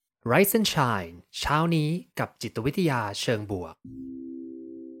Rise and Shine เช้านี้กับจิตวิทยาเชิงบวก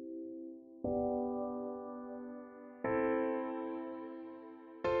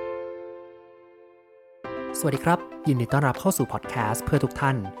สวัสดีครับยินดีต้อนรับเข้าสู่พอดแคสต์เพื่อทุกท่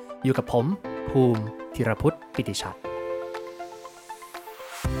านอยู่กับผมภูมิธีรพุทธปิติชัด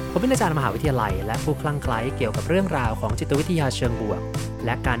ผมเป็นอาจารย์มหาวิทยาลัยและผู้คลั่งไคล้เกี่ยวกับเรื่องราวของจิตวิทยาเชิงบวกแล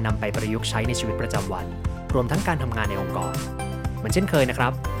ะการนำไปประยุกต์ใช้ในชีวิตประจำวันรวมทั้งการทำงานในองค์กรเหมือนเช่นเคยนะครั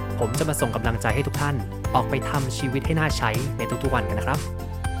บผมจะมาส่งกำลังใจให้ทุกท่านออกไปทำชีวิตให้น่าใช้ในทุกๆวันกันนะครับ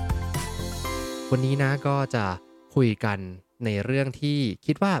วันนี้นะก็จะคุยกันในเรื่องที่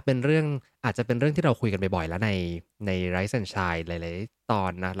คิดว่าเป็นเรื่องอาจจะเป็นเรื่องที่เราคุยกันบ่อยๆแล้วใน Rise and Shine หลายๆตอ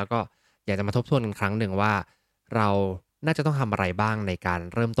นนะแล้วก็อยากจะมาทบทวนกันครั้งหนึ่งว่าเราน่าจะต้องทำอะไรบ้างในการ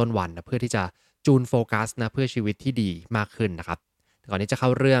เริ่มต้นวันนะเพื่อที่จะจูนโฟกัสนะเพื่อชีวิตที่ดีมากขึ้นนะครับแต่ก่อนที่จะเข้า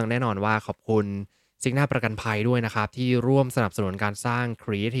เรื่องแน่นอนว่าขอบคุณซิกนาประกันภัยด้วยนะครับที่ร่วมสนับสนุนการสร้าง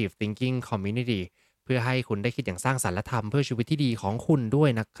Creative Thinking Community เพื่อให้คุณได้คิดอย่างสร้างสรรค์และทำเพื่อชีวิตที่ดีของคุณด้วย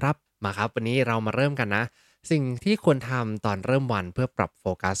นะครับมาครับวันนี้เรามาเริ่มกันนะสิ่งที่ควรทำตอนเริ่มวันเพื่อปรับโฟ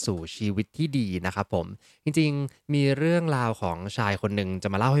กัสสู่ชีวิตที่ดีนะครับผมจริงๆมีเรื่องราวของชายคนหนึ่งจะ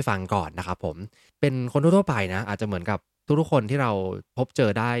มาเล่าให้ฟังก่อนนะครับผมเป็นคนทั่วๆไปนะอาจจะเหมือนกับทุกๆคนที่เราพบเจ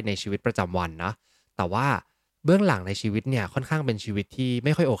อได้ในชีวิตประจำวันนะแต่ว่าเบื้องหลังในชีวิตเนี่ยค่อนข้างเป็นชีวิตที่ไ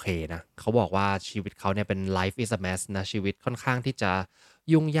ม่ค่อยโอเคนะเขาบอกว่าชีวิตเขาเนี่ยเป็น life is a mess นะชีวิตค่อนข้างที่จะ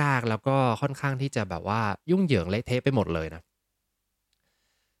ยุ่งยากแล้วก็ค่อนข้างที่จะแบบว่ายุ่งเหยิงเละเทะไปหมดเลยนะ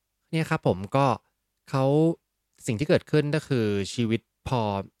เนี่ยครับผมก็เขาสิ่งที่เกิดขึ้นก็คือชีวิตพอ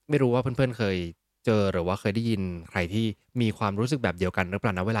ไม่รู้ว่าเพื่อนๆเคยเจอหรือว่าเคยได้ยินใครที่มีความรู้สึกแบบเดียวกันหรือเปล่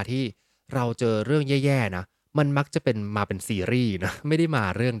านะเวลาที่เราเจอเรื่องแย่ๆนะมันมักจะเป็นมาเป็นซีรีส์นะไม่ได้มา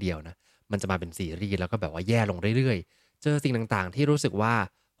เรื่องเดียวนะมันจะมาเป็นซีรีส์แล้วก็แบบว่าแย่ลงเรื่อยๆเจอสิ่งต่างๆที่รู้สึกว่า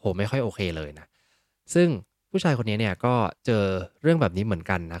โหไม่ค่อยโอเคเลยนะซึ่งผู้ชายคนนี้เนี่ยก็เจอเรื่องแบบนี้เหมือน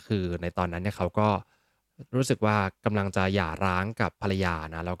กันนะคือในตอนนั้นเนี่ยเขาก็รู้สึกว่ากำลังจะหย่าร้างกับภรรยา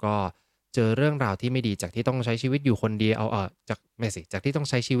นะแล้วก็เจอเรื่องราวที่ไม่ดีจากที่ต้องใช้ชีวิตอยู่คนเดียวจากไม่สิจากที่ต้อง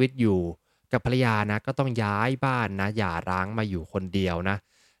ใช้ชีวิตอยู่กับภรรยานะก็ต้องย้ายบ้านนะหย่าร้างมาอยู่คนเดียวนะ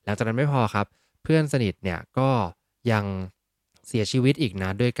หลังจากนั้นไม่พอครับเพื่อนสนิทเนี่ยก็ยังเสียชีวิตอีกน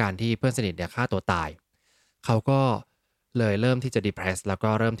ะด้วยการที่เพื่อนสนิทเนี่ยฆ่าตัวตายเขาก็เลยเริ่มที่จะ depress แล้วก็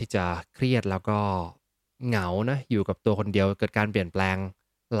เริ่มที่จะเครียดแล้วก็เหงานะอยู่กับตัวคนเดียวเกิดการเปลี่ยนแปลง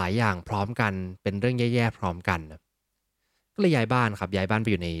หลายอย่างพร้อมกันเป็นเรื่องแย่ๆพร้อมกันนะก็เลยย้ายบ้านครับย้ายบ้านไป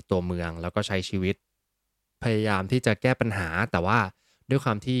อยู่ในตัวเมืองแล้วก็ใช้ชีวิตพยายามที่จะแก้ปัญหาแต่ว่าด้วยคว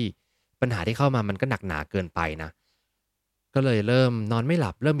ามที่ปัญหาที่เข้ามามันก็หนักหนาเกินไปนะก็เลยเริ่มนอนไม่ห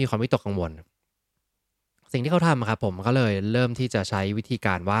ลับเริ่มมีความวิตกกังวล สิ่งที่เขาทำอะครับผมก็เลยเริ่มที่จะใช้วิธีก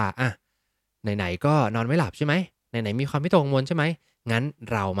ารว่าไหนๆก็นอนไม่หลับใช่ไหมไหนๆมีความวิตกกังวลใช่ไหมงั้น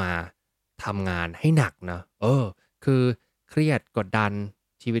เรามาทำงานให้หนักนะคือเครียดกดดัน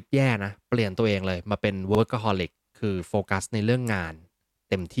ชีวิตแย่นะเปลี่ยนตัวเองเลยมาเป็น workaholic คือโฟกัสในเรื่องงาน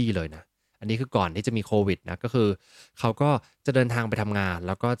เต็มที่เลยนะอันนี้คือก่อนที่จะมีโควิดนะก็คือเขาก็จะเดินทางไปทำงานแ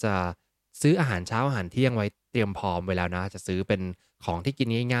ล้วก็จะซื้ออาหารเช้าอาหารเที่ยงไว้เตรียมพร้อมไว้แล้วนะจะซื้อเป็นของที่กิน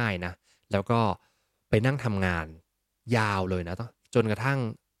ง่ายๆนะแล้วก็ไปนั่งทำงานยาวเลยนะต้องจนกระทั่ง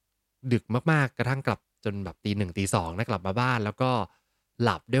ดึกมากๆกระทั่งกลับจนแบบตีหนึ่งตีสองนะกลับมาบ้านแล้วก็ห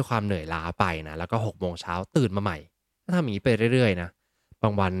ลับด้วยความเหนื่อยล้าไปนะแล้วก็6โมงเช้าตื่นมาใหม่ก็ทำอย่างนี้ไปเรื่อยๆนะบา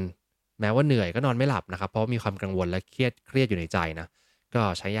งวันแม้ว่าเหนื่อยก็นอนไม่หลับนะครับเพราะมีความกังวลและเครียดอยู่ในใจนะก็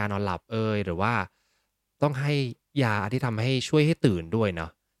ใช้ยานอนหลับหรือว่าต้องให้ยาที่ทำให้ช่วยให้ตื่นด้วยเนา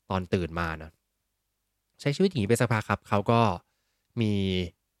ะตอนตื่นมานะใช้ชีวิตอย่างนี้ไปสักพักครับเขาก็มี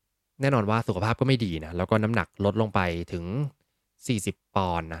แน่นอนว่าสุขภาพก็ไม่ดีนะแล้วก็น้ำหนักลดลงไปถึง40ป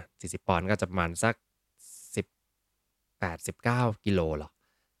อนด์นะ40ปอนด์ก็จะประมาณสัก18-19กิโลเหรอ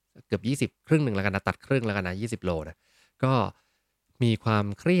เกือบ20ครึ่งหนึ่งแล้วกันนะตัดครึ่งแล้วกันนะ20โลนะก็มีความ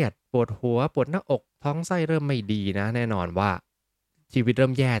เครียดปวดหัวปวดหน้าอกท้องไส้เริ่มไม่ดีนะแน่นอนว่าชีวิตเริ่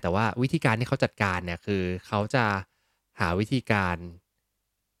มแย่แต่ว่าวิธีการที่เขาจัดการเนี่ยคือเขาจะหาวิธีการ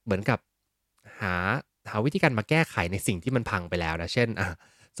เหมือนกับหาหาวิธีการมาแก้ไขในสิ่งที่มันพังไปแล้วนะเช่น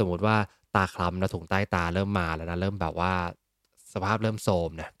สมมุติว่าตาคล้ำแล้วถุงใต้ตาเริ่มมาแล้วนะเริ่มแบบว่าสภาพเริ่มโทรม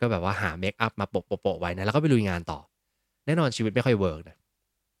นะก็แบบว่าหาเมกอัปมาโปะๆไว้นะแล้วก็ไปลุยงานต่อ แน่นอนชีวิตไม่ค่อยเวิร์กนะ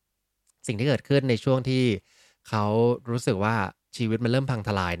สิ่งที่เกิดขึ้นในช่วงที่เขารู้สึกว่าชีวิตมันเริ่มพังท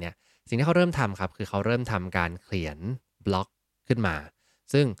ลายเนี่ยสิ่งที่เขาเริ่มทำครับคือเขาเริ่มทำการเขียนบล็อกขึ้นมา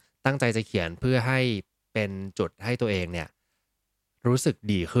ซึ่งตั้งใจจะเขียนเพื่อให้เป็นจุดให้ตัวเองเนี่ยรู้สึก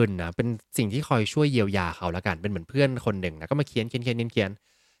ดีขึ้นนะเป็นสิ่งที่คอยช่วยเยียวยาเขาแล้วกันเป็นเหมือนเพื่อนคนหนึ่งนะก็มาเขี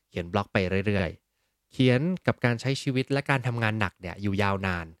ยนบล็อกไปเรื่อยๆเขียนกับการใช้ชีวิตและการทำงานหนักเนี่ยอยู่ยาวน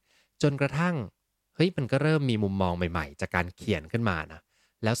านจนกระทั่ง เฮ้ยมันก็เริ่มมีมุมมองใหม่ๆจากการเขียนขึ้นมานะ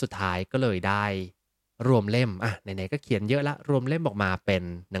แล้วสุดท้ายก็เลยได้ รวมเล่มไหนๆก็เขียนเยอะแล้วรวมเล่มออกมาเป็น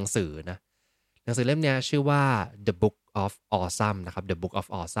หนังสือนะหนังสือเล่มเนี้ยชื่อว่า The Book of Awesome นะครับ The Book of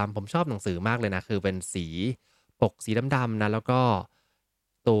Awesome ผมชอบหนังสือมากเลยนะคือเป็นสีปกสีดำๆนะแล้วก็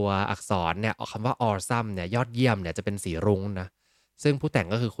ตัวอักษรเนี่ยคำว่า Awesome เนี่ยยอดเยี่ยมเนี่ยจะเป็นสีรุ้งนะซึ่งผู้แต่ง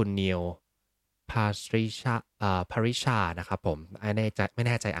ก็คือคุณนีลพาริชานะครับผมไม่แ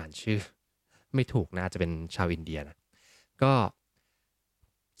น่ใจอ่านชื่อไม่ถูกนะจะเป็นชาวอินเดียนะก็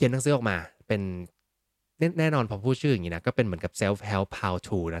เขียนหนังสือออกมาเป็นแน่นอนพอพูดชื่ออย่างนี้นะก็เป็นเหมือนกับ self help how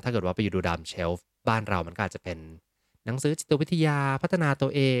to นะถ้าเกิดว่าไปอยู่ดูดามเชลฟ์บ้านเรามันก็อาจจะเป็นหนังสือจิตวิทยาพัฒนาตั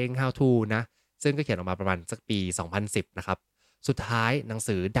วเอง how to นะซึ่งก็เขียนออกมาประมาณสักปี2010นะครับสุดท้ายหนัง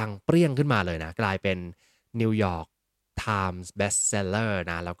สือดังเปรี้ยงขึ้นมาเลยนะกลายเป็น New York Times bestseller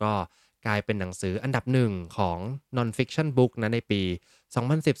นะแล้วก็กลายเป็นหนังสืออันดับหนึ่งของ non-fiction book นะในปี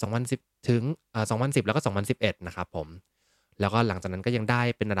2010ถึง2010แล้วก็2011นะครับผมแล้วก็หลังจากนั้นก็ยังได้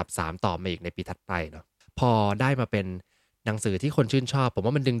เป็นอันดับ3ต่อมาอีกในปีถัดไปเนาะพอได้มาเป็นหนังสือที่คนชื่นชอบผม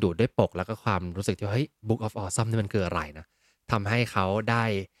ว่ามันดึงดูดด้วยปกแล้วก็ความรู้สึกที่เฮ้ย Book of Awesome นี่มันคืออะไรนะทำให้เขาได้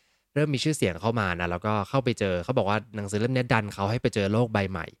เริ่มมีชื่อเสียงเข้ามานะแล้วก็เข้าไปเจอเขาบอกว่าหนังสือเล่มนี้ดันเขาให้ไปเจอโลกใบ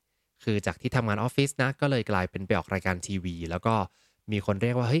ใหม่คือจากที่ทำงานออฟฟิศนะก็เลยกลายเป็นไปออกรายการทีวีแล้วก็มีคนเรี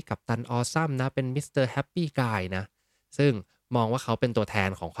ยกว่าเฮ้ยกัปตันออซัมนะเป็นมิสเตอร์แฮปปี้กายนะซึ่งมองว่าเขาเป็นตัวแทน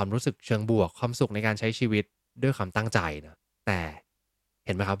ของความรู้สึกเชิงบวกความสุขในการใช้ชีวิตด้วยความตั้งใจนะแต่เ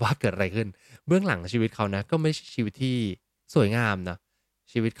ห็นไหมครับว่าเกิดอะไรขึ้นเบื้องหลังชีวิตเขานะก็ไม่ใช่ชีวิตที่สวยงามนะ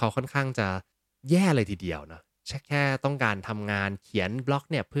ชีวิตเขาค่อนข้างจะแย่เลยทีเดียวนะแค่ต้องการทำงานเขียนบล็อก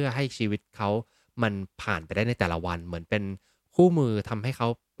เนี่ยเพื่อให้ชีวิตเขามันผ่านไปได้ในแต่ละวันเหมือนเป็นคู่มือทำให้เขา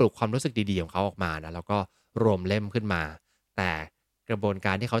ปลุกความรู้สึกดีๆของเขาออกมานะแล้วก็รวมเล่มขึ้นมาแต่กระบวนก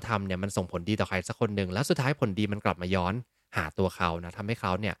ารที่เขาทำเนี่ยมันส่งผลดีต่อใครสักคนหนึ่งแล้วสุดท้ายผลดีมันกลับมาย้อนหาตัวเขานะทำให้เข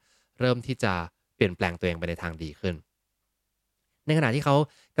าเนี่ยเริ่มที่จะเปลี่ยนแปลงตัวเองไปในทางดีขึ้นในขณะที่เขา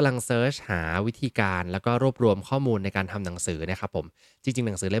กำลังเซิร์ชหาวิธีการแล้วก็รวบรวมข้อมูลในการทำหนังสือเนี่ยครับผมจริงๆห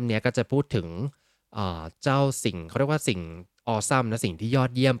นังสือเล่มนี้ก็จะพูดถึงเจ้าสิ่งเขาเรียกว่าสิ่งออซัมนะสิ่งที่ยอ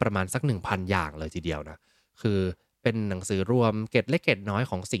ดเยี่ยมประมาณสัก1,000อย่างเลยทีเดียวนะคือเป็นหนังสือรวมเกร็ดเล็กเกร็ดน้อย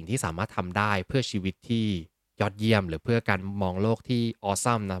ของสิ่งที่สามารถทำได้เพื่อชีวิตที่ยอดเยี่ยมหรือเพื่อการมองโลกที่ออ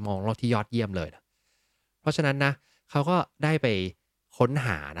ซัมนะมองโลกที่ยอดเยี่ยมเลยนะเพราะฉะนั้นนะเขาก็ได้ไปค้นห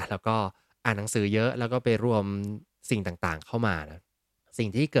านะแล้วก็อ่านหนังสือเยอะแล้วก็ไปรวมสิ่งต่างๆเข้ามานะสิ่ง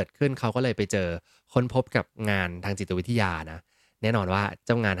ที่เกิดขึ้นเขาก็เลยไปเจอค้นพบกับงานทางจิตวิทยานะแน่นอนว่าเ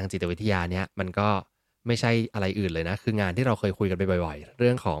จ้างานทางจิตวิทยาเนี่ยมันก็ไม่ใช่อะไรอื่นเลยนะคืองานที่เราเคยคุยกันไปบ่อยๆเ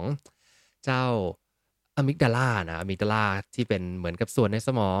รื่องของเจ้าอะมิกดาลานะอะมิกดาลาที่เป็นเหมือนกับส่วนในส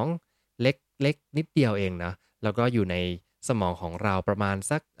มองเล็กเล็กนิดเดียวเองนะแล้วก็อยู่ในสมองของเราประมาณ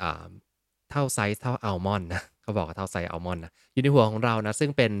สักเท่าไซส์เท่าอัลมอนด์นะเขาบอกว่าเท่าไซส์อัลมอนด์นะอยู่ในหัวของเรานะซึ่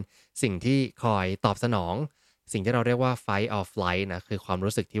งเป็นสิ่งที่คอยตอบสนองสิ่งที่เราเรียกว่า fight or flight นะคือความ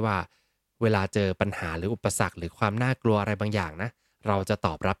รู้สึกที่ว่าเวลาเจอปัญหาหรืออุปสรรคหรือความน่ากลัวอะไรบางอย่างนะเราจะต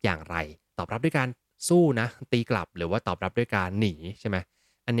อบรับอย่างไรตอบรับด้วยการสู้นะตีกลับหรือว่าตอบรับด้วยการหนีใช่ไหม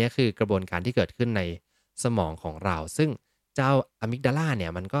อันนี้คือกระบวนการที่เกิดขึ้นในสมองของเราซึ่งเจ้าอะมิกดาลาเนี่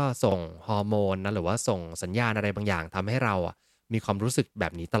ยมันก็ส่งฮอร์โมนนะหรือว่าส่งสัญญาณอะไรบางอย่างทำให้เรามีความรู้สึกแบ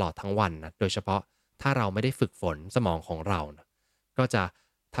บนี้ตลอดทั้งวันนะโดยเฉพาะถ้าเราไม่ได้ฝึกฝนสมองของเรานะก็จะ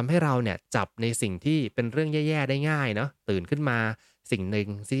ทำให้เราเนี่ยจับในสิ่งที่เป็นเรื่องแย่ๆได้ง่ายเนาะตื่นขึ้นมาสิ่งหนึ่ง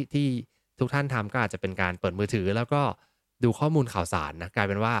ที่ทุกท่านทำก็อาจจะเป็นการเปิดมือถือแล้วก็ดูข้อมูลข่าวสารนะกลาย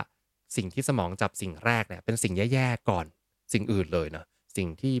เป็นว่าสิ่งที่สมองจับสิ่งแรกเนี่ยเป็นสิ่งแย่ๆก่อนสิ่งอื่นเลยนะสิ่ง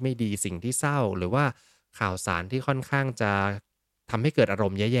ที่ไม่ดีสิ่งที่เศร้าหรือว่าข่าวสารที่ค่อนข้างจะทำให้เกิดอาร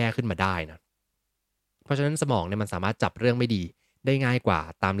มณ์แย่ๆขึ้นมาได้นะเพราะฉะนั้นสมองเนี่ยมันสามารถจับเรื่องไม่ดีได้ง่ายกว่า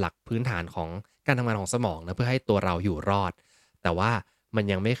ตามหลักพื้นฐานของการทำงานของสมองนะเพื่อให้ตัวเราอยู่รอดแต่ว่ามัน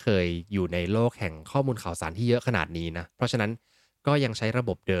ยังไม่เคยอยู่ในโลกแห่งข้อมูลข่าวสารที่เยอะขนาดนี้นะเพราะฉะนั้นก็ยังใช้ระบ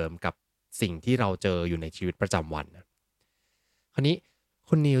บเดิมกับสิ่งที่เราเจออยู่ในชีวิตประจำวันนะคราวนี้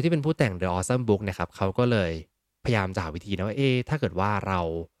คุณนิวที่เป็นผู้แต่ง The Awesome Book นะครับเขาก็เลยพยายามจะหาวิธีนะว่าถ้าเกิดว่าเรา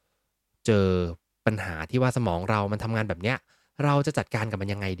เจอปัญหาที่ว่าสมองเรามันทำงานแบบเนี้ยเราจะจัดการกับมัน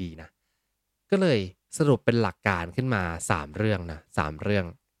ยังไงดีนะก็เลยสรุปเป็นหลักการขึ้นมา3เรื่องนะ3เรื่อ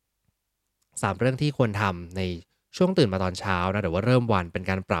งที่ควรทำในช่วงตื่นมาตอนเช้านะหรือว่าเริ่มวันเป็น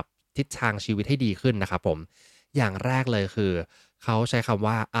การปรับทิศทางชีวิตให้ดีขึ้นนะครับผมอย่างแรกเลยคือเขาใช้คำ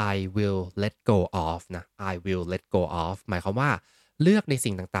ว่า I will let go of นะ I will let go of หมายความว่าเลือกใน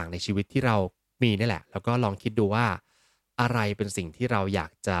สิ่งต่างๆในชีวิตที่เรามีนี่แหละแล้วก็ลองคิดดูว่าอะไรเป็นสิ่งที่เราอยา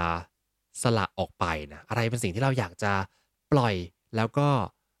กจะสละออกไปนะอะไรเป็นสิ่งที่เราอยากจะปล่อยแล้วก็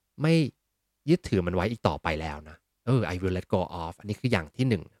ไม่ยึดถือมันไว้อีกต่อไปแล้วนะI will let go of อันนี้คืออย่างที่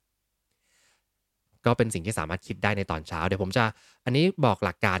1ก็เป็นสิ่งที่สามารถคิดได้ในตอนเช้าเดี๋ยวผมจะอันนี้บอกห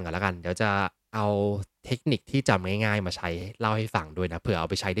ลักการก่อนแล้วกันเดี๋ยวจะเอาเทคนิคที่จำง่ายๆมาใช้เล่าให้ฟังด้วยนะเผื่อเอา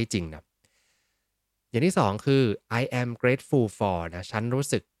ไปใช้ได้จริงนะ อย่างที่2คือ I am grateful for นะฉันรู้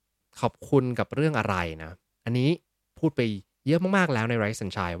สึกขอบคุณกับเรื่องอะไรนะอันนี้พูดไปเยอะมากๆแล้วใน Rise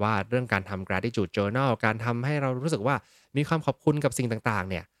and Shine ว่าเรื่องการทำ gratitude journal การทำให้เรารู้สึกว่ามีความขอบคุณกับสิ่งต่างๆ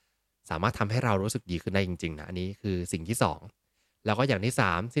เนี่ยสามารถทำให้เรารู้สึกดีขึ้นได้จริงๆนะอันนี้คือสิ่งที่2แล้วก็อย่างที่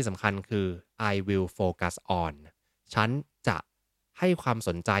3ที่สำคัญคือ I will focus on ฉันจะให้ความส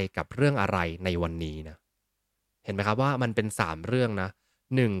นใจกับเรื่องอะไรในวันนี้นะเห็นไหมครับว่ามันเป็น3เรื่องนะ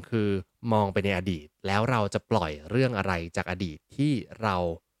 1คือมองไปในอดีตแล้วเราจะปล่อยเรื่องอะไรจากอดีตที่เรา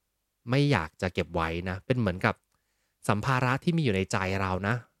ไม่อยากจะเก็บไว้นะเป็นเหมือนกับสัมภาระที่มีอยู่ในใจเราน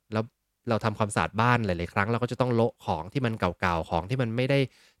ะแล้วเราทำความสะอาดบ้านหลายๆครั้งเราก็จะต้องโละของที่มันเก่าๆของที่มันไม่ได้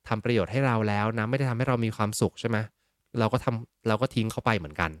ทำประโยชน์ให้เราแล้วนะไม่ได้ทำให้เรามีความสุขใช่ไหมเราก็ทิ้งเขาไปเหมื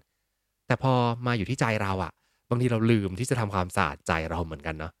อนกันแต่พอมาอยู่ที่ใจเราอะบางทีเราลืมที่จะทำความสะอาดใจเราเหมือน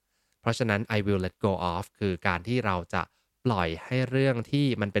กันเนาะ เพราะฉะนั้น I will let go of คือการที่เราจะปล่อยให้เรื่องที่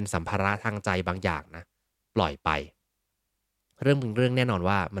มันเป็นสัมภาระทางใจบางอย่างนะปล่อยไปเรื่องบางเรื่องแน่นอน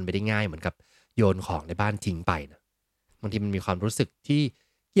ว่ามันไม่ได้ง่ายเหมือนกับโยนของในบ้านทิ้งไปนะบางทีมันมีความรู้สึกที่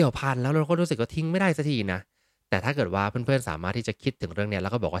เกี่ยวพันแล้วเราก็รู้สึกว่าทิ้งไม่ได้สักทีนะแต่ถ้าเกิดว่าเพื่อนๆสามารถที่จะคิดถึงเรื่องเนี้ยแล้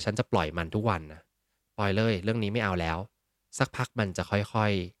วก็บอกว่าฉันจะปล่อยมันทุกวันนะปล่อยเลยเรื่องนี้ไม่เอาแล้วสักพักมันจะค่อ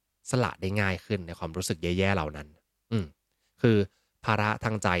ยๆสละได้ง่ายขึ้นในความรู้สึกแย่ๆเหล่านั้นอืม คือภาระท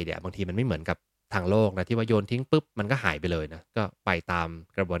างใจเนี่ยบางทีมันไม่เหมือนกับทางโลกนะที่ว่าโยนทิ้งปุ๊บมันก็หายไปเลยนะก็ไปตาม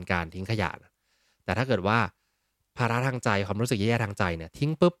กระบวนการทิ้งขยะนะแต่ถ้าเกิดว่าภาระทางใจความรู้สึกแย่ๆทางใจเนี่ยทิ้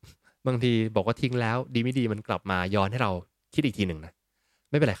งปุ๊บบางทีบอกว่าทิ้งแล้วดีไม่ดีมันกลับมาย้อนให้เราคิดอีกทีหนึ่งนะ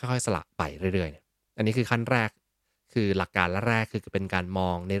ไม่เป็นไรค่อยๆสละไปเรื่อยๆเนี่ยอันนี้คือขั้นแรกคือหลักการแรกคือเป็นการม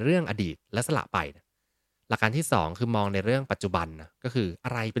องในเรื่องอดีตและสละไปนะหลักการที่2คือมองในเรื่องปัจจุบันนะก็คืออ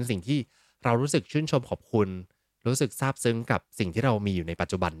ะไรเป็นสิ่งที่เรารู้สึกชื่นชมขอบคุณ รู้สึกซาบซึ้งกับสิ่งที่เรามีอยู่ในปัจ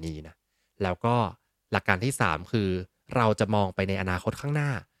จุบันนี้นะแล้วก็หลักการที่3คือเราจะมองไปในอนาคตข้างหน้า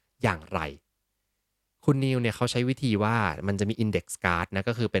อย่างไรคุณนีลเนี่ยเขาใช้วิธีว่ามันจะมี index card นะ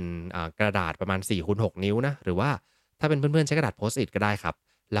ก็คือเป็นกระดาษประมาณ4x6นิ้วนะหรือว่าถ้าเป็นเพื่อนๆใช้กระดาษ Post-it ก็ได้ครับ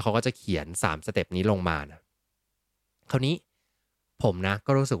แล้วเขาก็จะเขียน3สเต็ปนี้ลงมานะคราวนี้ผมนะ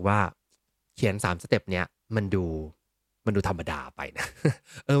ก็รู้สึกว่าเขียน3สเต็ปเนี้ยมันดูธรรมดาไปนะ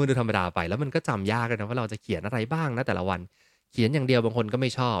มันดูธรรมดาไปแล้วมันก็จำยากเลยนะว่าเราจะเขียนอะไรบ้างนะแต่ละวันเขียนอย่างเดียวบางคนก็ไม่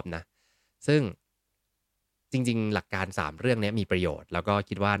ชอบนะซึ่งจริงๆหลักการ3เรื่องเนี้ยมีประโยชน์แล้วก็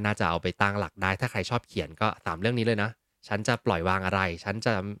คิดว่าน่าจะเอาไปตั้งหลักได้ถ้าใครชอบเขียนก็3เรื่องนี้เลยนะฉันจะปล่อยวางอะไรฉันจ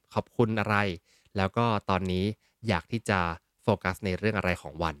ะขอบคุณอะไรแล้วก็ตอนนี้อยากที่จะโฟกัสในเรื่องอะไรขอ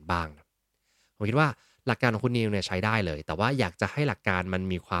งวันบ้างผมคิดว่าหลักการของคุณนิวเนี่ยใช้ได้เลยแต่ว่าอยากจะให้หลักการมัน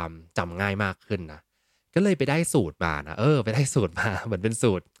มีความจำง่ายมากขึ้นนะ ก็เลยไปได้สูตรมานะไปได้สูตรมาเหมือนเป็น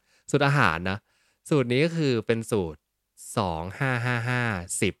สูตรอาหารนะสูตรนี้ก็คือเป็นสูตร2 5 5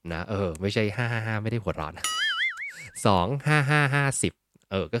 5 10นะไม่ใช่555ไม่ได้หัวเราะนะ2 5 5 5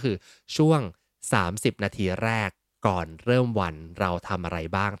 10ก็คือช่วง30นาทีแรกก่อนเริ่มวันเราทำอะไร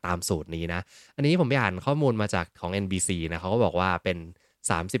บ้างตามสูตรนี้นะอันนี้ผมไปอ่านข้อมูลมาจากของ NBC นะเขาก็บอกว่าเป็น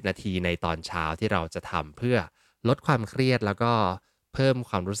30นาทีในตอนเช้าที่เราจะทำเพื่อลดความเครียดแล้วก็ เพิ่ม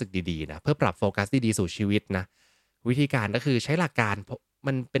ความรู้สึกดีๆนะเพื่อปรับโฟกัสดีๆสู่ชีวิตนะวิธีการก็คือใช้หลักการ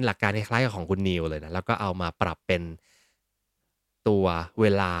มันเป็นหลักการคล้ายๆกับของคุณนิวเลยนะแล้วก็เอามาปรับเป็นตัวเว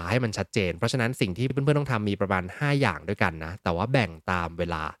ลาให้มันชัดเจนเพราะฉะนั้นสิ่งที่เพื่อนๆต้องทำมีประมาณ5อย่างด้วยกันนะแต่ว่าแบ่งตามเว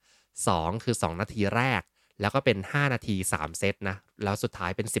ลา2คือ2นาทีแรกแล้วก็เป็น5นาที3เซตนะแล้วสุดท้า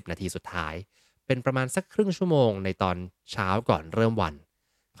ยเป็น10นาทีสุดท้ายเป็นประมาณสักครึ่งชั่วโมงในตอนเช้าก่อนเริ่มวัน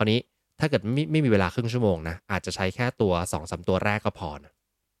คราวนี้ถ้าเกิดไม่มีเวลาครึ่งชั่วโมงนะอาจจะใช้แค่ตัว2-3ตัวแรกก็พอนะ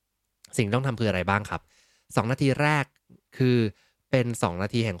สิ่งที่ต้องทำคืออะไรบ้างครับ2นาทีแรกคือเป็น2นา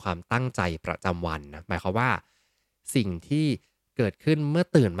ทีแห่งความตั้งใจประจำวันนะหมายความว่าสิ่งที่เกิดขึ้นเมื่อ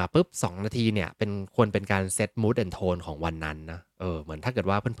ตื่นมาปุ๊บ2นาทีเนี่ยควรเป็นการเซต mood and tone ของวันนั้นนะเหมือนถ้าเกิด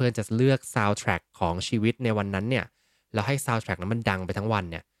ว่าเพื่อนๆจะเลือก soundtrack ของชีวิตในวันนั้นเนี่ยแล้วให้ soundtrack นั้นมันดังไปทั้งวัน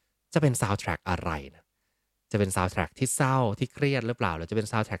เนี่ยจะเป็น soundtrack อะไรนะจะเป็น soundtrack ที่เศร้าที่เครียดหรือเปล่าหรือจะเป็น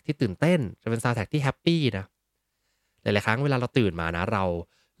soundtrack ที่ตื่นเต้นจะเป็น soundtrack ที่แฮปปีนะหลายๆครั้งเวลาเราตื่นมานะเรา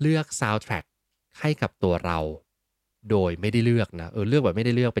เลือกซาวด์แทร็กให้กับตัวเราโดยไม่ได้เลือกนะเลือกแบบไม่ไ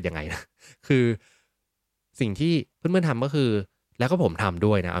ด้เลือกเป็นยังไงนะคือสิ่งที่เพื่อนๆทำก็คือแล้วก็ผมทำ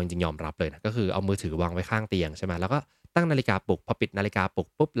ด้วยนะเอาจริงๆยอมรับเลยนะก็คือเอามือถือวางไว้ข้างเตียงใช่ไหมแล้วก็ตั้งนาฬิกาปลุกพอปิดนาฬิกาปลุก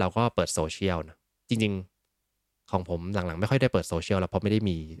ปุ๊บเราก็เปิดโซเชียลนะจริงๆของผมหลังๆไม่ค่อยได้เปิดโซเชียลแล้วเพราะไม่ได้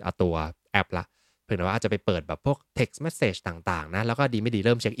มีตัวแอปละเพียงแต่ว่าอาจจะไปเปิดแบบพวก text message ต่างๆนะแล้วก็ดีไม่ดีเ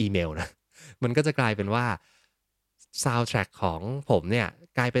ริ่มเช็คอีเมลนะมันก็จะกลายเป็นว่า ซาวด์แทร็กของผมเนี่ย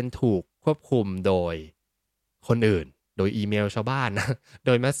กลายเป็นถูกควบคุมโดยคนอื่นโดยอีเมลชาวบ้านนะโด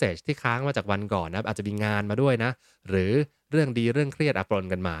ยเมสเซจที่ค้างมาจากวันก่อนนะอาจจะมีงานมาด้วยนะหรือเรื่องดีเรื่องเครียดปน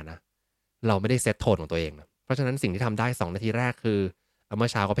กันมานะเราไม่ได้เซตโทนของตัวเองนะเพราะฉะนั้นสิ่งที่ทำได้2นาทีแรกคือเมื่อ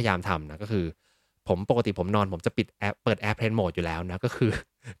เช้าก็พยายามทำนะก็คือผ ปกติผมนอนผมจะปิดแอร์เปิด Airplane Mode อยู่แล้วนะก็คือ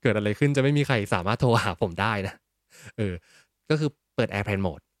เกิดอะไรขึ้นจะไม่มีใครสามารถโทรหาผมได้นะเออก็คือเปิด Airplane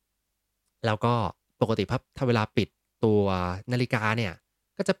Mode แล้วก็ปกติถ้าเวลาปิดตัวนาฬิกาเนี่ย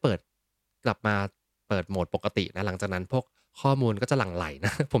ก็จะเปิดกลับมาเปิดโหมดปกตินะหลังจากนั้นพวกข้อมูลก็จะหลั่งไหลน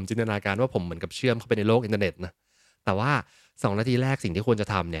ะผมจินตนาการว่าผมเหมือนกับเชื่อมเข้าไปในโลกอินเทอร์เน็ตนะแต่ว่า2นาทีแรกสิ่งที่ควรจะ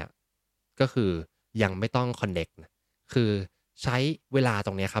ทำเนี่ยก็คือยังไม่ต้องคอนเน็กต์นะคือใช้เวลาต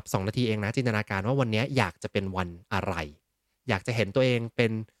รงเนี้ยครับ2นาทีเองนะจินตนาการว่าวันเนี้ยอยากจะเป็นวันอะไรอยากจะเห็นตัวเองเป็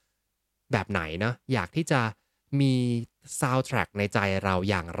นแบบไหนนะอยากที่จะมีซาวนด์แทร็กในใจเรา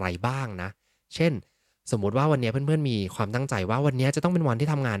อย่างไรบ้างนะเช่นสมมุติว่าวันเนี้ยเพื่อนๆมีความตั้งใจว่าวันเนี้ยจะต้องเป็นวันที่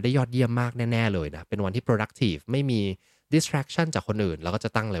ทำงานได้ยอดเยี่ยมมากแน่ๆเลยนะเป็นวันที่ productive ไม่มี distraction จากคนอื่นเราก็จะ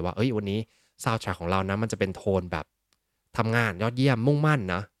ตั้งเลยว่าเอ้ยวันนี้ซาวนด์แทร็กของเรานะมันจะเป็นโทนแบบทำงานยอดเยี่ยมมุ่งมั่น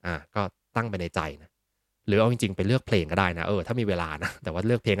นะก็ตั้งไปในใจนะหรือเอาจริงๆไปเลือกเพลงก็ได้นะถ้ามีเวลานะแต่ว่าเ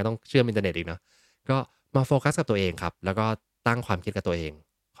ลือกเพลงก็ต้องเชื่อมอินเทอร์เน็ตอีกเนาะก็มาโฟกัสกับตัวเองครับแล้วก็ตั้งความคิดกับตัวเอง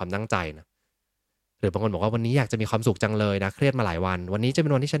ความตั้งใจนะหรือบางคนบอกว่าวันนี้อยากจะมีความสุขจังเลยนะเครียดมาหลายวันวันนี้จะเป็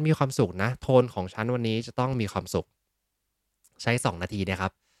นวันที่ฉันมีความสุขนะโทนของฉันวันนี้จะต้องมีความสุขใช้2นาทีเนี่ยครั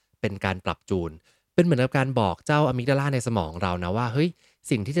บเป็นการปรับจูนเป็นเหมือนกับการบอกเจ้าอะมิกดาลาในสมองเรานะว่าเฮ้ย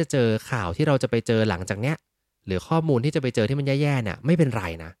สิ่งที่จะเจอข่าวที่เราจะไปเจอหลังจากเนี้ยหรือข้อมูลที่จะไปเจอที่มันแย่ๆเนี่ยไม่เป็นไร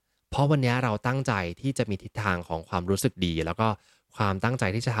นะเพราะวันนี้เราตั้งใจที่จะมีทิศทางของความรู้สึกดีแล้วก็ความตั้งใจ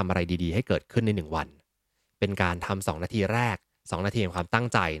ที่จะทำอะไรดีๆให้เกิดขึ้นใน1วันเป็นการทำ2นาทีแรก2นาทีแห่งความตั้ง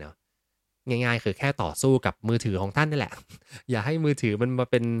ใจเนาะ ง่ายๆคือแค่ต่อสู้กับมือถือของท่านนี่แหละอย่าให้มือถือมันมา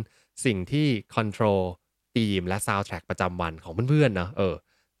เป็นสิ่งที่คอนโทรลธีมและซาวนด์แทร็กประจำวันของเพื่อนๆเนาะ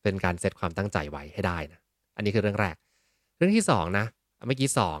เป็นการเซตความตั้งใจไว้ให้ได้นะอันนี้คือเรื่องแรกเรื่องที่2นะเมื่อกี้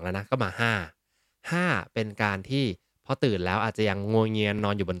2แล้วนะก็มา5เป็นการที่พอตื่นแล้วอาจจะยังงัวเงียนน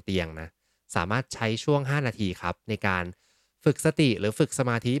อนอยู่บนเตียงนะสามารถใช้ช่วง5นาทีครับในการฝึกสติหรือฝึกส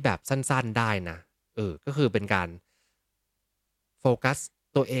มาธิแบบสั้นๆได้นะก็คือเป็นการโฟกัส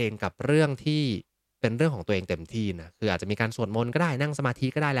ตัวเองกับเรื่องที่เป็นเรื่องของตัวเองเต็มที่นะคืออาจจะมีการสวดมนต์ก็ได้นั่งสมาธิ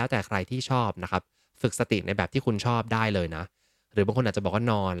ก็ได้แล้วแต่ใครที่ชอบนะครับฝึกสติในแบบที่คุณชอบได้เลยนะหรือบางคนอาจจะบอกว่า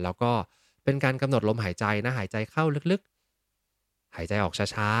นอนแล้วก็เป็นการกำหนดลมหายใจนะหายใจเข้าลึกๆหายใจออก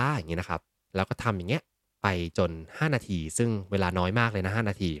ช้าๆอย่างนี้นะครับแล้วก็ทำอย่างเงี้ยไปจน5นาทีซึ่งเวลาน้อยมากเลยนะ5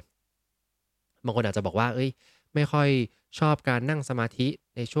นาทีบางคนอาจจะบอกว่าเอ้ยไม่ค่อยชอบการนั่งสมาธิ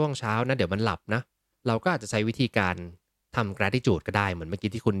ในช่วงเช้านะเดี๋ยวมันหลับนะเราก็อาจจะใช้วิธีการ ทำ gratitude ก็ได้เหมือนเมื่อกี้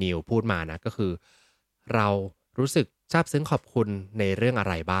ที่คุณนิวพูดมานะก็คือเรารู้สึกซาบซึ้งขอบคุณในเรื่องอะ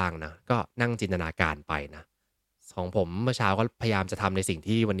ไรบ้างนะก็นั่งจินตนาการไปนะของผมเมื่อเช้าก็พยายามจะทำในสิ่ง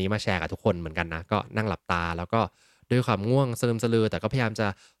ที่วันนี้มาแชร์กับทุกคนเหมือนกันนะก็นั่งหลับตาแล้วก็ด้วยความง่วงสลึมสลือแต่ก็พยายามจะ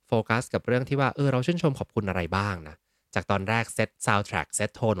โฟกัสกับเรื่องที่ว่าเราชื่นชมขอบคุณอะไรบ้างนะจากตอนแรกเซต soundtrack เซต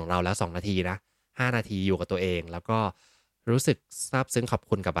โทนของเราแล้ว2นาทีนะ5นาทีอยู่กับตัวเองแล้วก็รู้สึกซาบซึ้งขอบ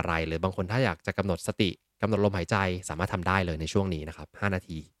คุณกับอะไรหรือบางคนถ้าอยากจะกำหนดสติ กำหนดลมหายใจสามารถทำได้เลยในช่วงนี้นะครับ5นา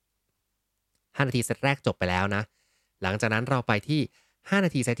ที5นาทีเซตแรกจบไปแล้วนะหลังจากนั้นเราไปที่5น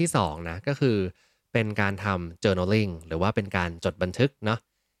าทีเซตที่2นะก็คือเป็นการทำ journaling หรือว่าเป็นการจดบันทึกเนาะ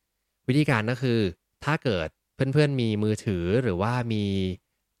วิธีการก็คือถ้าเกิดเพื่อนๆมีมือถือหรือว่ามี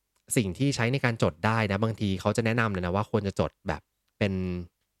สิ่งที่ใช้ในการจดได้นะบางทีเขาจะแนะนำเลยนะว่าควรจะจดแบบเป็น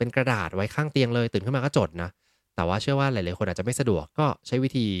เป็นกระดาษไว้ข้างเตียงเลยตื่นขึ้นมาก็จดนะแต่ว่าเชื่อว่าหลายๆคนอาจจะไม่สะดวกก็ใช้วิ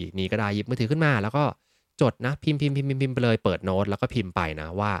ธีนี้ก็ได้หยิบมือถือขึ้นมาแล้วก็ จดนะพิมพ์ไปเลยเปิดโน้ตแล้วก็พิมพ์ไปนะ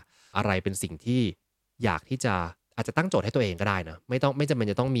ว่าอะไรเป็นสิ่งที่อยากที่จะอาจจะตั้งโจทย์ให้ตัวเองก็ได้นะไม่จำเป็น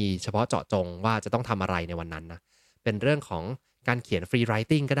จะต้องมีเฉพาะเจาะจงว่าจะต้องทำอะไรในวันนั้นนะเป็นเรื่องของการเขียน free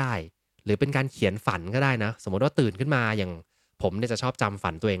writing ก็ได้หรือเป็นการเขียนฝันก็ได้นะสมมติว่าตื่นขึ้นมาอย่างผมเนี่ยจะชอบจำ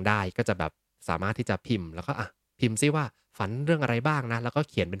ฝันตัวเองได้ก็จะแบบสามารถที่จะพิมพ์แล้วก็พิมพ์ซิว่าฝันเรื่องอะไรบ้างนะแล้วก็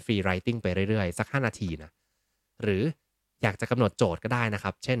เขียนเป็น free writing ไปเรื่อยๆสัก5นาทีนะหรืออยากจะกำหนดโจทย์ก็ได้นะค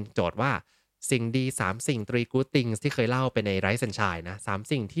รับเช่นโจทย์ว่า สิ่งดี3สิ่ง3 good things ที่เคยเล่าไปใน Rise and Shine นะ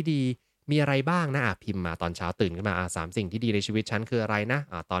3สิ่งที่ดีมีอะไรบ้างนะพิมพ์มาตอนเช้าตื่นขึ้นมา3สิ่งที่ดีในชีวิตฉันคืออะไรนะ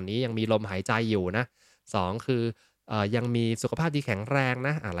ตอนนี้ยังมีลมหายใจอยู่นะ2คือยังมีสุขภาพดีแข็งแรงน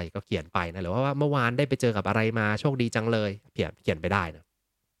ะอะไรก็เขียนไปนะหรือว่าเมื่อวานได้ไปเจอกับอะไรมาโชคดีจังเลยเขียนไปได้นะ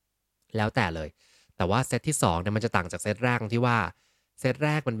แล้วแต่เลยแต่ว่าเซตที่2เนี่ยมันจะต่างจากเซตแรกตรงที่ว่าเซตแร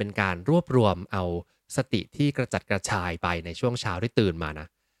กมันเป็นการรวบรวมเอาสติที่กระจัดกระจายไปในช่วงเช้าที่ตื่นมานะ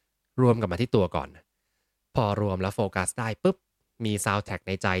รวมกลับมาที่ตัวก่อนพอรวมแล้วโฟกัสได้ปุ๊บมีซาวด์แทร็กใ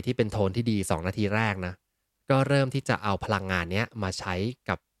นใจที่เป็นโทนที่ดี2นาทีแรกนะก็เริ่มที่จะเอาพลังงานเนี้ยมาใช้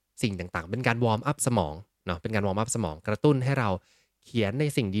กับสิ่งต่างๆเป็นการวอร์มอัพสมองเนาะเป็นการวอร์มอัพสมองกระตุ้นให้เราเขียนใน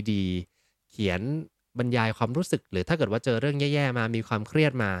สิ่งดีๆเขียนบรรยายความรู้สึกหรือถ้าเกิดว่าเจอเรื่องแย่ๆมามีความเครีย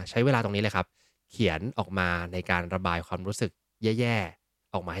ดมาใช้เวลาตรงนี้เลยครับเขียนออกมาในการระบายความรู้สึกแย่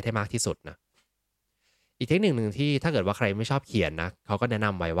ๆออกมาให้ได้มากที่สุดนะ อีกเทคนิคหนึ่งที่ถ้าเกิดว่าใครไม่ชอบเขียนนะเขาก็แนะน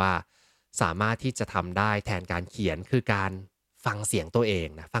ำไว้ว่า สามารถที่จะทำได้แทนการเขียนคือการฟังเสียงตัวเอง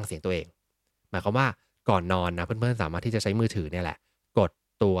นะฟังเสียงตัวเองหมายความว่าก่อนนอนนะเพื่อนๆสามารถที่จะใช้มือถือเนี่ยแหละกด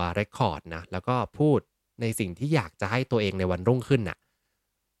ตัว record นะแล้วก็พูดในสิ่งที่อยากจะให้ตัวเองในวันรุ่งขึ้นน่ะ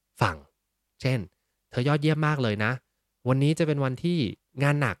ฟังเช่นเธอยอดเยี่ยมมากเลยนะวันนี้จะเป็นวันที่ง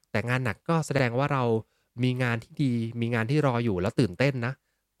านหนักแต่งานหนักก็แสดงว่าเรามีงานที่ดีมีงานที่รออยู่แล้วตื่นเต้นนะ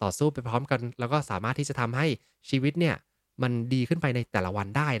ต่อสู้ไปพร้อมกันแล้วก็สามารถที่จะทำให้ชีวิตเนี่ยมันดีขึ้นไปในแต่ละวัน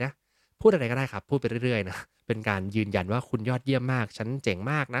ได้นะ พูดอะไรก็ได้ครับพูดไปเรื่อยๆนะเป็นการยืนยันว่าคุณยอดเยี่ยมมากฉันเจ๋ง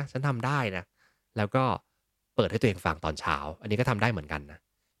มากนะฉันทำได้นะแล้วก็เปิดให้ตัวเองฟังตอนเช้าอันนี้ก็ทำได้เหมือนกันนะ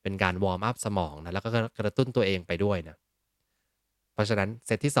เป็นการวอร์มอัพสมองนะแล้วก็กระตุ้นตัวเองไปด้วยนะเพราะฉะนั้นเ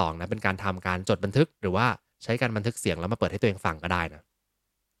ซตที่2นะเป็นการทำการจดบันทึกหรือว่าใช้การบันทึกเสียงแล้วมาเปิดให้ตัวเองฟังก็ได้นะ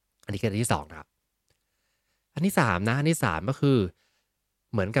อันนี้คืออันที่2นะครับอันที่3นะอันที่3ก็คือ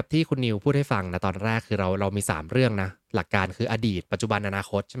เหมือนกับที่คุณนิวพูดให้ฟังนะตอนแรกคือเรามี3เรื่องนะหลักการคืออดีตปัจจุบันอนา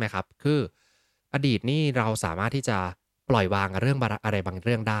คตใช่ไหมครับคือ อดีตนี่เราสามารถที่จะปล่อยวางเรื่องอะไรบางเ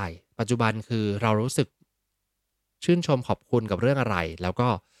รื่องได้ปัจจุบันคือเรารู้สึกชื่นชมขอบคุณกับเรื่องอะไรแล้วก็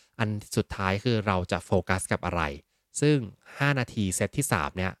อันสุดท้ายคือเราจะโฟกัสกับอะไรซึ่ง5นาทีเซตที่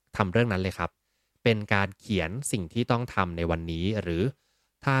3เนี่ยทำเรื่องนั้นเลยครับเป็นการเขียนสิ่งที่ต้องทำในวันนี้หรือ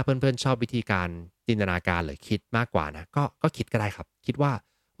ถ้าเพื่อนๆชอบวิธีการจินตนาการหรือคิดมากกว่านะก็คิดก็ได้ครับคิดว่า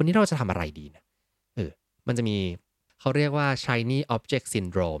วันนี้เราจะทำอะไรดีนะมันจะมี เขาเรียกว่า shiny object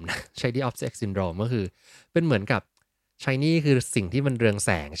syndrome นะ shiny object syndrome ก็คือเป็นเหมือนกับ shiny คือสิ่งที่มันเรืองแส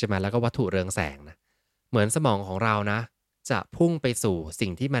งใช่ไหมแล้วก็วัตถุเรืองแสงนะเหมือนสมองของเรานะจะพุ่งไปสู่สิ่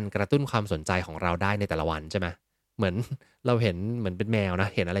งที่มันกระตุ้นความสนใจของเราได้ในแต่ละวันใช่ไหมเหมือนเราเห็นเหมือนเป็นแมวนะ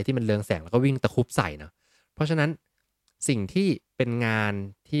เห็นอะไรที่มันเรืองแสงแล้วก็วิ่งตะคุบใส่นะเพราะฉะนั้นสิ่งที่เป็นงาน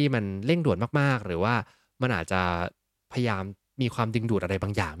ที่มันเร่งด่วนมากๆหรือว่ามันอาจจะพยายามมีความดึงดูดอะไรบา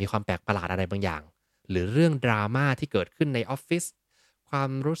งอย่างมีความแปลกประหลาดอะไรบางอย่าง หรือเรื่องดราม่าที่เกิดขึ้นในออฟฟิศความ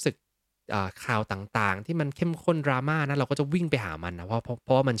รู้สึกข่าวต่างๆที่มันเข้มข้นดราม่านะเราก็จะวิ่งไปหามันนะเพ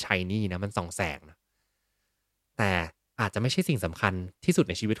ราะว่ามัน shiny นะมันส่องแสงนะแต่อาจจะไม่ใช่สิ่งสำคัญที่สุด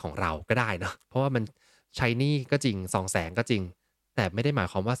ในชีวิตของเราก็ได้เนาะเพราะว่ามัน shiny ก็จริงส่องแสงก็จริงแต่ไม่ได้หมาย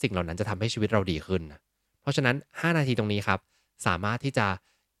ความว่าสิ่งเหล่านั้นจะทำให้ชีวิตเราดีขึ้นนะเพราะฉะนั้น5นาทีตรงนี้ครับสามารถที่จะ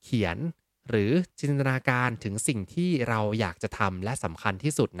เขียนหรือจินตนาการถึงสิ่งที่เราอยากจะทำและสำคัญ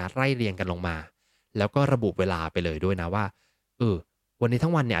ที่สุดนะไล่เรียงกันลงมา แล้วก็ระบุเวลาไปเลยด้วยนะว่าเออวันนี้ทั้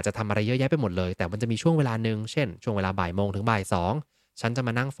งวันเนี่ยอาจจะทำอะไรเยอะแยะไปหมดเลยแต่มันจะมีช่วงเวลาหนึ่งเช่นช่วงเวลาบ่ายโมงถึงบ่ายสองฉันจะม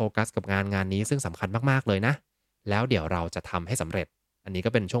านั่งโฟกัสกับงานนี้ซึ่งสำคัญมากๆเลยนะแล้วเดี๋ยวเราจะทำให้สำเร็จอันนี้ก็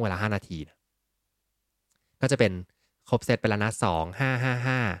เป็นช่วงเวลา5นาทีนะก็จะเป็นครบเซตไปแล้วนะ2 5 5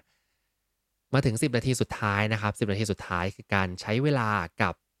 5มาถึง10นาทีสุดท้ายนะครับ10นาทีสุดท้ายคือการใช้เวลากั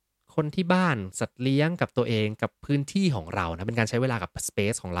บคนที่บ้านสัตว์เลี้ยงกับตัวเองกับพื้นที่ของเรานะเป็นการใช้เวลากับสเป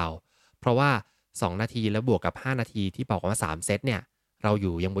ซของเรา เพราะว่า2นาทีแล้วบวกกับ5นาทีที่บอกว่า3เซตเนี่ยเรา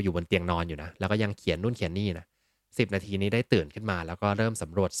ยังอยู่บนเตียงนอนอยู่นะแล้วก็ยังเขียนนู่นเขียนนี่นะ10นาทีนี้ได้ตื่นขึ้นมาแล้วก็เริ่มส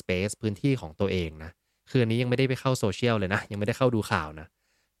ำรวจสเปซพื้นที่ของตัวเองนะคืออันนี้ยังไม่ได้ไปเข้า Social เลยนะยังไม่ได้เข้าดูข่าวนะ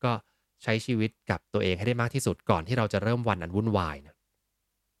ก็ใช้ชีวิตกับตัวเองให้ได้มากที่สุดก่อนที่เราจะเริ่มวันอันวุ่นวายนะ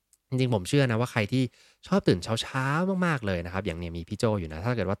จริงๆผมเชื่อนะว่าใครที่ชอบตื่นเช้าๆมากๆเลยนะครับอย่างเนี่ยมีพี่โจอยู่นะถ้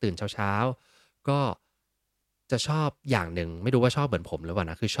าเกิดว่าตื่นเช้าๆก็จะชอบอย่างหนึ่งไม่รู้ว่าชอบเหมือนผมหรือเปล่า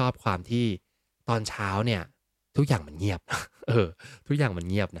นะคือชอบความที่ตอนเช้าเนี่ยทุกอย่างมันเงียบเออทุกอย่างมัน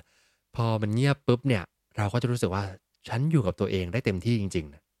เงียบนะพอมันเงียบปุ๊บเนี่ยเราก็จะรู้สึกว่าฉันอยู่กับตัวเองได้เต็มที่จริง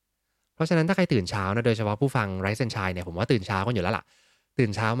ๆนะเพราะฉะนั้นถ้าใครตื่นเช้านะโดยเฉพาะผู้ฟัง Rise and Shine เนี่ยผมว่าตื่นเช้ากันอยู่แล้วล่ะตื่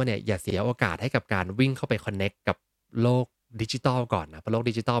นเช้ามาเนี่ยอย่าเสียโอกาสให้กับการวิ่งเข้าไปคอนเน็กกับโลกดิจิทัลก่อนนะเพราะโลก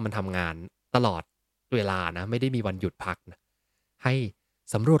ดิจิทัลมันทำงานตลอดเวลานะไม่ได้มีวันหยุดพักนะให้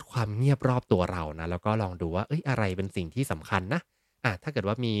สำรวจความเงียบรอบตัวเรานะแล้วก็ลองดูว่าเอ้ยอะไรเป็นสิ่งที่สำคัญนะ ถ้าเกิด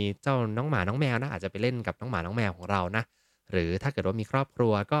ว่ามีเจ้าน้องหมาน้องแมวนะอาจจะไปเล่นกับน้องหมาน้องแมวของเรานะหรือถ้าเกิดว่ามีครอบครั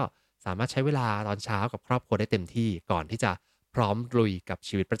วก็สามารถใช้เวลาตอนเช้ากับครอบครัวได้เต็มที่ก่อนที่จะพร้อมลุยกับ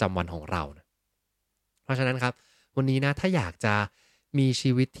ชีวิตประจำวันของเรานะเพราะฉะนั้นครับวันนี้นะถ้าอยากจะมี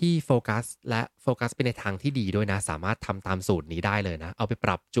ชีวิตที่โฟกัสและโฟกัสไปในทางที่ดีด้วยนะสามารถทำตามสูตรนี้ได้เลยนะเอาไปป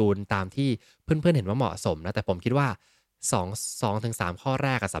รับจูนตามที่เพื่อนๆเห็นว่าเหมาะสมนะแต่ผมคิดว่า2-3ข้อแร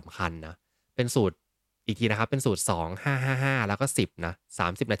กอะสำคัญนะเป็นสูตร อีกทีนะครับเป็นสูตร2 5 5 5แล้วก็10นะ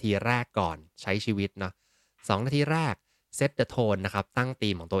30นาทีแรกก่อนใช้ชีวิตนะ2นาทีแรก set the tone นะครับตั้งธี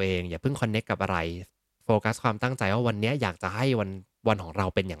มของตัวเองอย่าเพิ่งคอนเน็กกับอะไรโฟกัสความตั้งใจว่าวันนี้อยากจะให้วันของเรา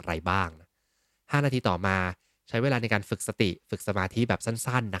เป็นอย่างไรบ้างนะ5นาทีต่อมาใช้เวลาในการฝึกสติฝึกสมาธิแบบ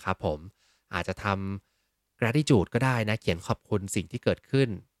สั้นๆนะครับผมอาจจะทำ gratitude ก็ได้นะเขียนขอบคุณสิ่งที่เกิดขึ้น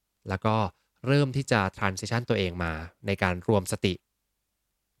แล้วก็เริ่มที่จะ transition ตัวเองมาในการรวมสติ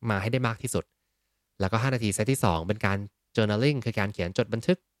มาให้ได้มากที่สุด แล้วก็5นาทีเซตที่2เป็นการ journaling คือการเขียนจดบัน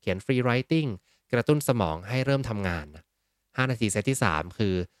ทึกเขียน free writing กระตุ้นสมองให้เริ่มทำงาน5นาทีเซตที่3คื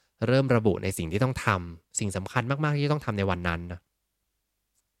อ เริ่มระบุในสิ่งที่ต้องทำสิ่งสำคัญมากๆที่ต้องทำในวันนั้นนะ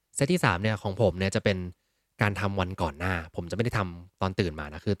เซตที่3เนี่ยของผมเนี่ยจะเป็นการทำวันก่อนหน้าผมจะไม่ได้ทำตอนตื่นมา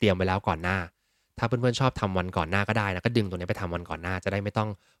นะคือเตรียมไว้แล้วก่อนหน้าถ้าเพื่อนๆชอบทำวันก่อนหน้าก็ได้นะก็ดึงตรงนี้ไปทำวันก่อนหน้าจะได้ไม่ต้อง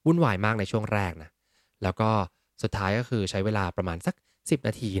วุ่นวายมากในช่วงแรกนะแล้วก็สุดท้ายก็คือใช้เวลาประมาณสัก10น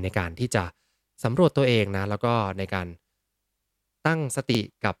าทีในการที่จะสำรวจตัวเองนะแล้วก็ในการตั้งสติ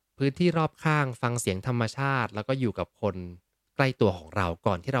กับพื้นที่รอบข้างฟังเสียงธรรมชาติแล้วก็อยู่กับคนใกล้ตัวของเรา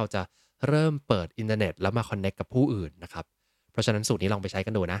ก่อนที่เราจะเริ่มเปิดอินเทอร์เน็ตแล้วมาคอนเน็กกับผู้อื่นนะครับเพราะฉะนั้นสูตรนี้ลองไปใช้กั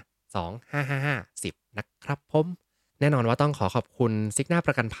นดูนะ2 5 5 5 10นะครับผมแน่นอนว่าต้องขอขอบคุณซิกนาป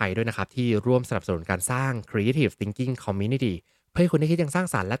ระกันภัยด้วยนะครับที่ร่วมสนับสนุนการสร้าง Creative Thinking Community เพื่อให้คุณได้คิดอย่างสร้าง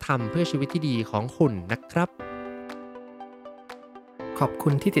สรรค์และทำเพื่อชีวิตที่ดีของคุณนะครับขอบคุ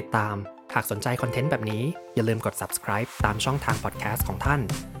ณที่ติดตาม หากสนใจคอนเทนต์แบบนี้อย่าลืมกด subscribe ตามช่องทาง podcast ของท่าน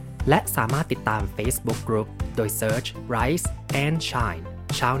และสามารถติดตาม Facebook Group โดย search Rise and Shine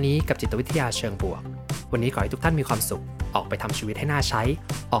เช้านี้กับจิตวิทยาเชิงบวก วันนี้ขอให้ทุกท่านมีความสุข ออกไปทำชีวิตให้น่าใช้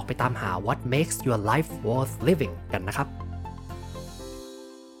ออกไปตามหา what makes your life worth living กันนะครับ